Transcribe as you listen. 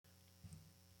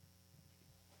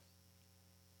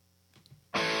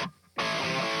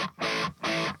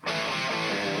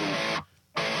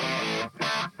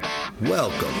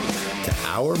Welcome to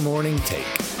Our Morning Take,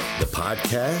 the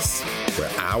podcast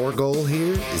where our goal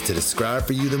here is to describe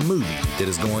for you the movie that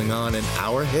is going on in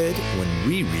our head when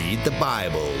we read the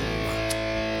Bible.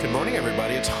 Good morning,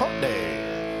 everybody. It's Hump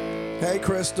Day. Hey,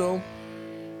 Crystal.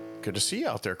 Good to see you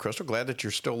out there, Crystal. Glad that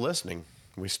you're still listening.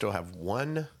 We still have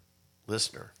one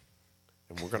listener,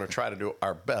 and we're going to try to do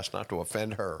our best not to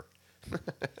offend her.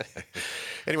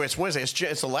 Anyway, it's Wednesday.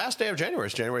 It's the last day of January.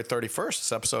 It's January 31st.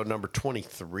 It's episode number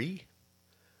 23,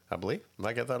 I believe. Did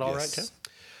I get that all right, Tim?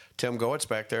 Tim Goetz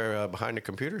back there behind the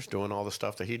computers doing all the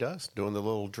stuff that he does, doing the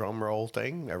little drum roll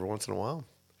thing every once in a while.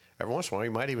 Every once in a while,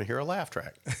 you might even hear a laugh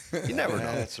track. You never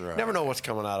know. That's right. Never know what's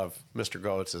coming out of Mr.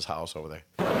 Goetz's house over there.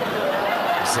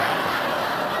 Exactly.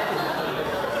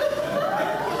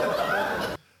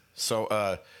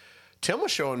 So, Tim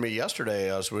was showing me yesterday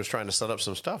as we was trying to set up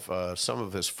some stuff, some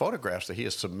of his photographs that he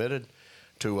has submitted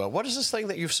to, what is this thing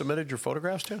that you've submitted your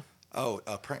photographs to? Oh,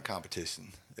 a print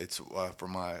competition. It's for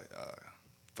my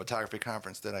photography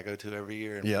conference that I go to every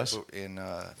year. In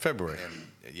February.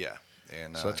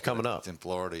 And so it's coming up. It's in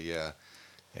Florida, yeah.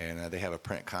 And they have a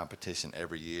print competition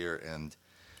every year, and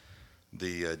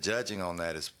the judging on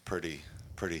that is pretty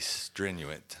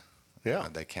strenuous. Yeah.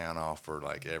 They count off for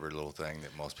like every little thing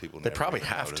that most people They never probably even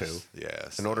have notice. to.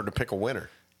 Yes. In order to pick a winner.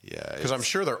 Yeah. Because I'm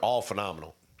sure they're all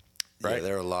phenomenal. Right? Yeah,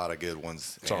 there are a lot of good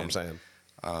ones. That's all I'm saying.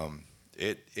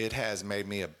 It has made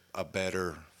me a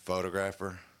better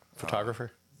photographer.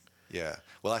 Photographer? Yeah.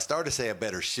 Well, I started to say a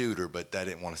better shooter, but I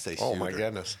didn't want to say shooter. Oh, my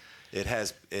goodness. It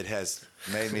has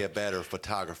made me a better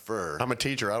photographer. I'm a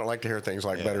teacher. I don't like to hear things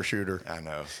like better shooter. I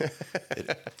know.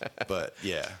 But,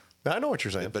 yeah. I know what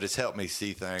you're saying. But it's helped me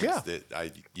see things Yeah. that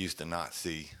I used to not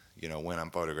see, when I'm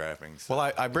photographing. So.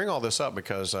 Well, I bring all this up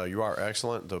because you are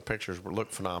excellent. The pictures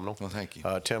look phenomenal. Well, thank you.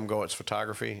 Tim Goetz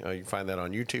Photography. You can find that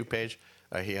on YouTube page.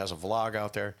 He has a vlog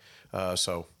out there.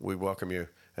 So we welcome you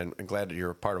and glad that you're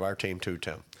a part of our team too,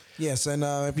 Tim. Yes, and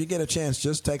if you get a chance,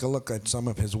 just take a look at some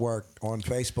of his work on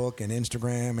Facebook and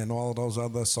Instagram and all of those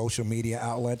other social media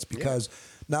outlets because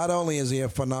not only is he a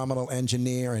phenomenal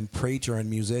engineer and preacher and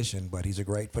musician, but he's a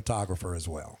great photographer as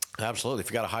well. Absolutely.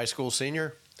 If you got a high school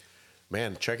senior,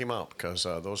 man, check him out because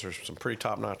those are some pretty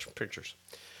top-notch pictures.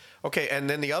 Okay, and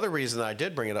then the other reason I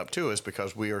did bring it up too is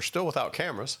because we are still without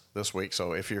cameras this week.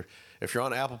 So if you're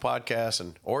on Apple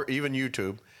Podcasts or even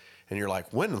YouTube, and you're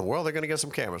like, when in the world are they going to get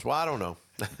some cameras? Well, I don't know.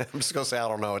 I'm just going to say I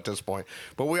don't know at this point.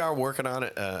 But we are working on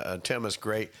it. Tim is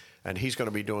great, and he's going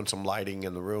to be doing some lighting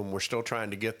in the room. We're still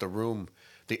trying to get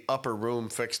the upper room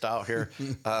fixed out here.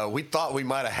 We thought we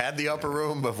might have had the upper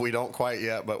room, but we don't quite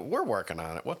yet. But we're working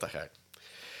on it. What the heck?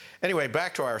 Anyway,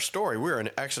 back to our story. We're in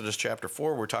Exodus chapter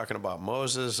 4. We're talking about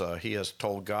Moses. He has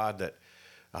told God that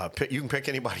you can pick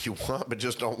anybody you want, but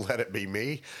just don't let it be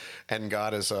me. And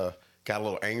God has got a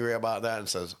little angry about that and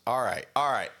says, all right,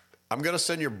 I'm going to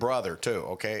send your brother too,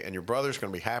 okay? And your brother's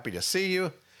going to be happy to see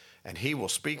you, and he will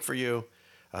speak for you.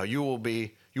 You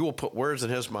will put words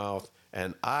in his mouth,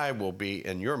 and I will be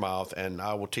in your mouth, and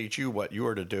I will teach you what you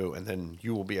are to do, and then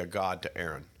you will be a God to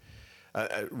Aaron.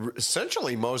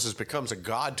 Essentially, Moses becomes a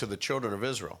God to the children of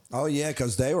Israel. Oh, yeah,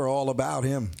 because they were all about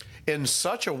him. In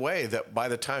such a way that by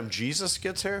the time Jesus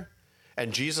gets here,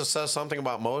 and Jesus says something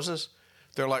about Moses,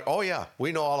 they're like, oh, yeah,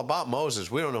 we know all about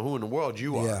Moses. We don't know who in the world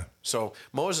you are. Yeah. So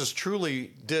Moses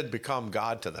truly did become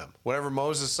God to them. Whatever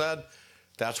Moses said,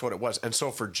 that's what it was. And so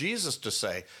for Jesus to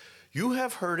say, you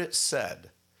have heard it said,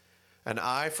 an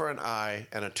eye for an eye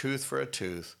and a tooth for a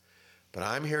tooth, but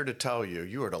I'm here to tell you,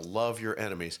 you are to love your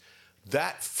enemies.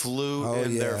 That flew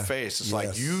in their face. It's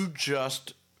like you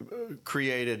just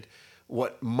created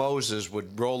what Moses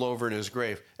would roll over in his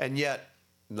grave. And yet,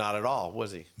 not at all,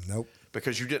 was he? Nope.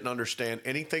 Because you didn't understand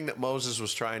anything that Moses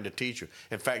was trying to teach you.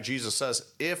 In fact, Jesus says,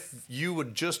 if you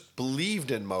would just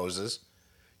believed in Moses,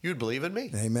 you'd believe in me.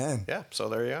 Amen. Yeah, so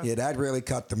there you are. Yeah, that really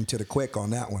cut them to the quick on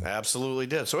that one. Absolutely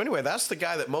did. So anyway, that's the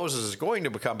guy that Moses is going to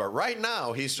become. But right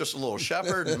now, he's just a little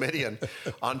shepherd in Midian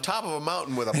on top of a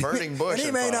mountain with a burning bush. And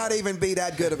he may not even be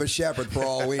that good of a shepherd for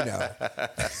all we know.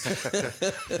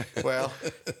 Well,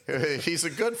 he's a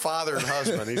good father and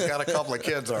husband. He's got a couple of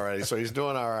kids already, so he's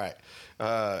doing all right.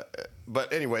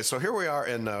 But anyway, so here we are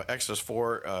in Exodus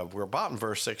 4. We're about in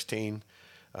verse 16.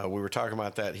 We were talking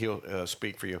about that. He'll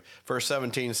speak for you. Verse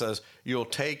 17 says, you'll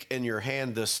take in your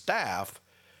hand the staff,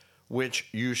 which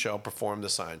you shall perform the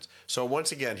signs. So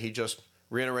once again, he just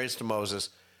reiterates to Moses,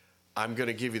 I'm going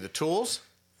to give you the tools.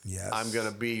 Yes. I'm going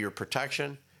to be your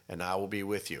protection, and I will be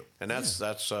with you. And that's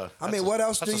I mean, what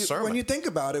else do you, sermon. when you think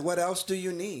about it, what else do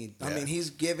you need? I Yeah. mean, he's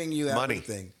giving you Money.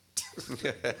 everything.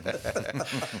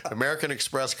 American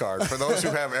Express card for those who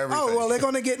have everything. Oh well, they're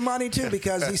going to get money too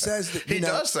because he says that, He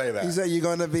does say that. He said you're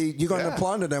going to Yeah.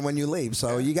 plunder them when you leave,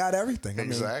 so you got everything. I mean,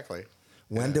 Exactly.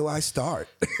 when do I start?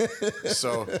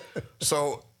 So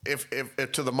if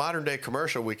to the modern day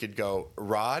commercial we could go,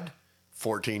 rod,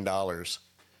 $14,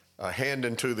 hand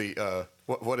into the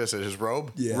what is it, his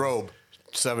robe? Yeah. Robe,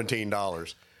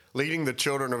 $17. Leading the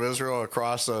children of Israel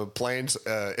across the plains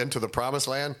into the promised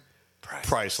land,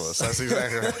 priceless. That's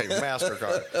exactly right.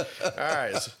 MasterCard. All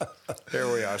right, so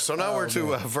here we are. So now we're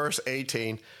to verse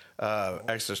 18,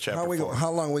 Exodus chapter 4.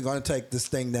 How long are we going to take this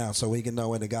thing down so we can know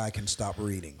when the guy can stop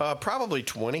reading? Probably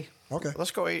 20. Okay.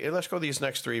 Let's go. Let's go. These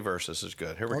next 3 verses is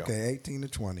good. Here we go. Okay, 18 to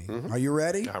 20. Are you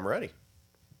ready? I'm ready.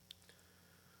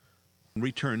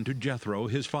 Returned to Jethro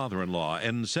his father-in-law,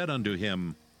 and said unto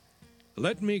him,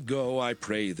 Let me go, I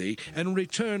pray thee, and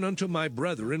return unto my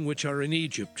brethren which are in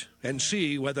Egypt, and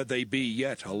see whether they be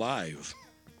yet alive.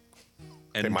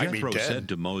 They And might be Jethro dead. said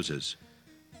to Moses,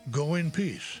 Go in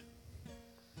peace.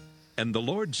 And the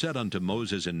Lord said unto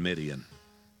Moses in Midian,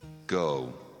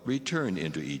 Go, return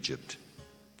into Egypt,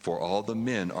 for all the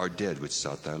men are dead which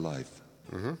sought thy life.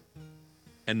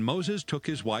 And Moses took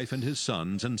his wife and his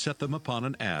sons, and set them upon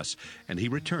an ass, and he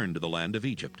returned to the land of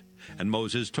Egypt. And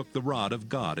Moses took the rod of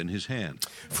God in his hand.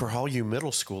 For all you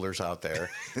middle schoolers out there,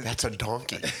 that's a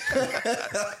donkey.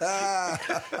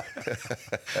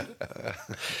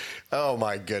 Oh,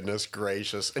 my goodness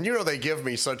gracious. And you know, they give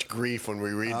me such grief when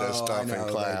we read this stuff in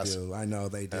class. I know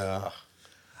they do.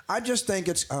 I just think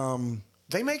it's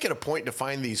They make it a point to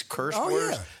find these curse Oh,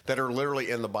 words yeah. that are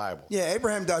literally in the Bible. yeah.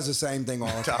 Abraham does the same thing all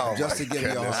the time, Oh, just my to give you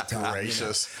a hard goodness time.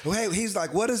 gracious. Well, hey, he's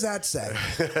like, what does that say?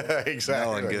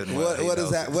 Exactly. Knowing good and well, he What does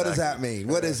knows that? What does that exactly- mean?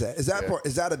 What is that? Is that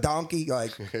is that a donkey?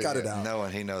 Like, cut it out.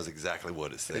 Knowing he knows exactly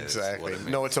what it says. Exactly. What it means.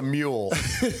 No, it's a mule.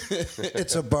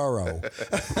 It's a burrow.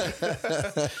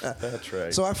 That's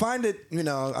right. So I find it,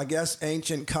 I guess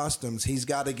ancient customs. He's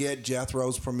got to get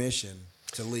Jethro's permission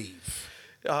to leave.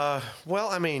 Well,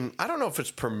 I mean, I don't know if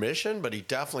it's permission, but he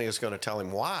definitely is going to tell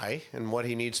him why and what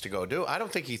he needs to go do. I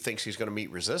don't think he thinks he's going to meet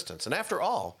resistance. And after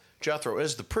all, Jethro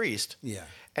is the priest. Yeah.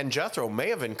 And Jethro may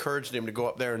have encouraged him to go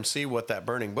up there and see what that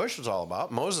burning bush was all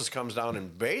about. Moses comes down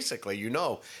and basically,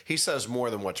 he says more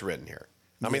than what's written here.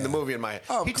 I mean, the movie in my head.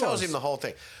 Oh, of he tells course. him the whole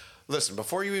thing. Listen,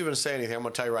 before you even say anything, I'm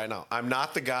going to tell you right now, I'm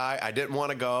not the guy. I didn't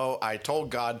want to go. I told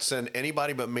God, send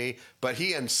anybody but me, but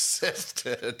he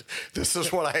insisted this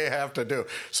is what I have to do.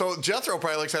 So Jethro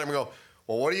probably looks at him and go,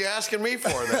 well, what are you asking me for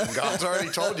then? God's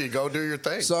already told you, go do your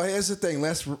thing. So here's the thing.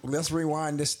 Let's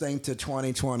rewind this thing to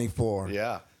 2024.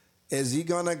 Yeah. Is he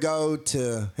going to go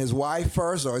to his wife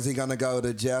first, or is he going to go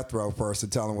to Jethro first to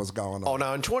tell him what's going on? Oh,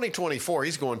 now in 2024,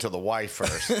 he's going to the wife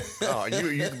first. Oh,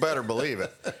 you better believe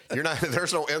it.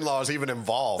 There's no in-laws even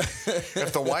involved.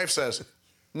 If the wife says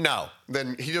no,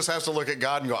 then he just has to look at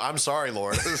God and go, I'm sorry,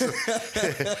 Lord.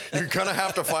 You're going to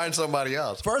have to find somebody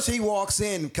else. First, he walks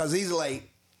in because he's late.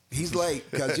 He's late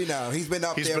because he's been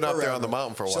up He's there. been up there forever. on the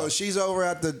mountain for a while. So she's over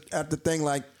at the thing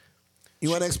like, you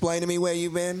want to explain to me where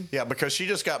you've been? Yeah, because she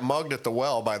just got mugged at the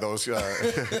well by those.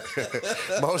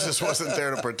 Moses wasn't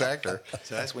there to protect her.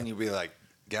 So that's when you be like,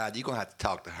 God, you're going to have to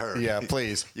talk to her. Yeah,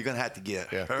 please. You're going to have to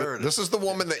get Yeah. her. This is the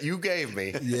woman that you gave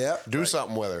me. Yeah. Do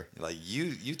something with her. Like,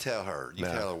 you tell her. You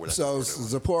Nah. tell her what So we're doing.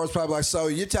 Zipporah's probably like, so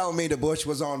you're telling me the bush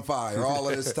was on fire all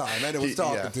of this time, and it was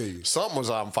talking Yeah. to you. Something was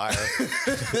on fire.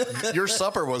 Your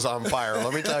supper was on fire.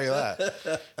 Let me tell you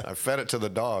that. I fed it to the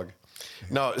dog.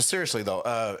 No, seriously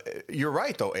though, you're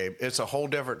right though, Abe. It's a whole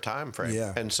different time frame.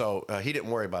 Yeah. And so he didn't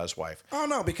worry about his wife. Oh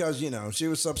no, because she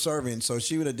was subservient, so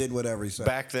she would have did whatever he said.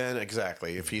 Back then,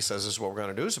 exactly. If he says this is what we're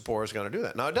going to do, Zipporah's going to do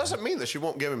that. Now, it doesn't mean that she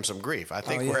won't give him some grief. I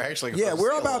think Oh, yeah. we're actually Yeah, going to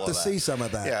we're see a about little to of see some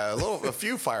of that. Yeah, a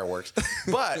few fireworks,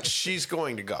 but she's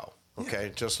going to go.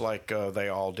 Okay, just like they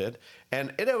all did.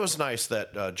 And it was nice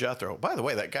that Jethro, by the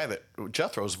way, that guy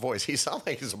Jethro's voice, he sounds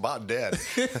like he's about dead.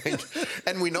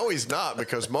 And we know he's not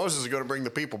because Moses is going to bring the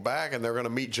people back and they're going to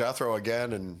meet Jethro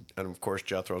again. And of course,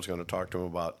 Jethro's going to talk to him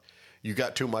about, you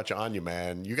got too much on you,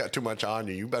 man. You got too much on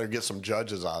you. You better get some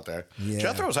judges out there. Yeah.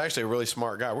 Jethro's actually a really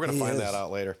smart guy. We're going to find is. that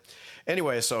out later.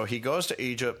 Anyway, so he goes to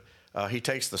Egypt. He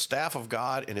takes the staff of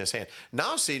God in his hand.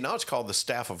 Now it's called the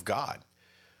staff of God.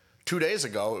 2 days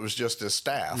ago, it was just his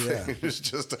staff. Yeah. It was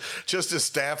just his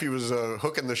staff he was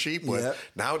hooking the sheep with. Yep.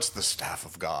 Now it's the staff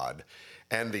of God,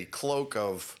 and the cloak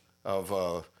of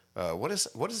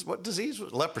what disease?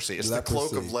 Leprosy. It's the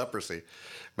cloak of leprosy.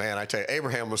 Man, I tell you,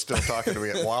 Abraham was still talking to me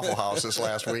at Waffle House this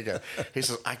last weekend. He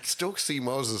says, I still see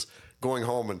Moses going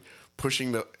home and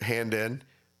pushing the hand in,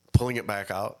 pulling it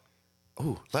back out.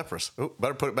 Ooh, leprous. Ooh,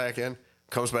 better put it back in.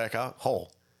 Comes back out,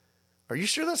 whole. are you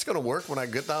sure that's going to work when I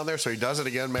get down there? So he does it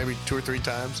again, maybe 2 or 3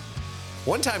 times.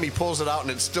 One time he pulls it out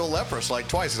and it's still leprous, like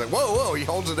twice. He's like, whoa, whoa. He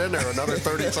holds it in there another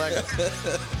 30 seconds.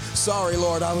 Sorry,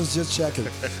 Lord, I was just checking.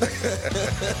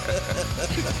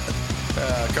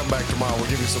 Come back tomorrow. We'll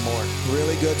give you some more.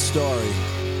 Really good story.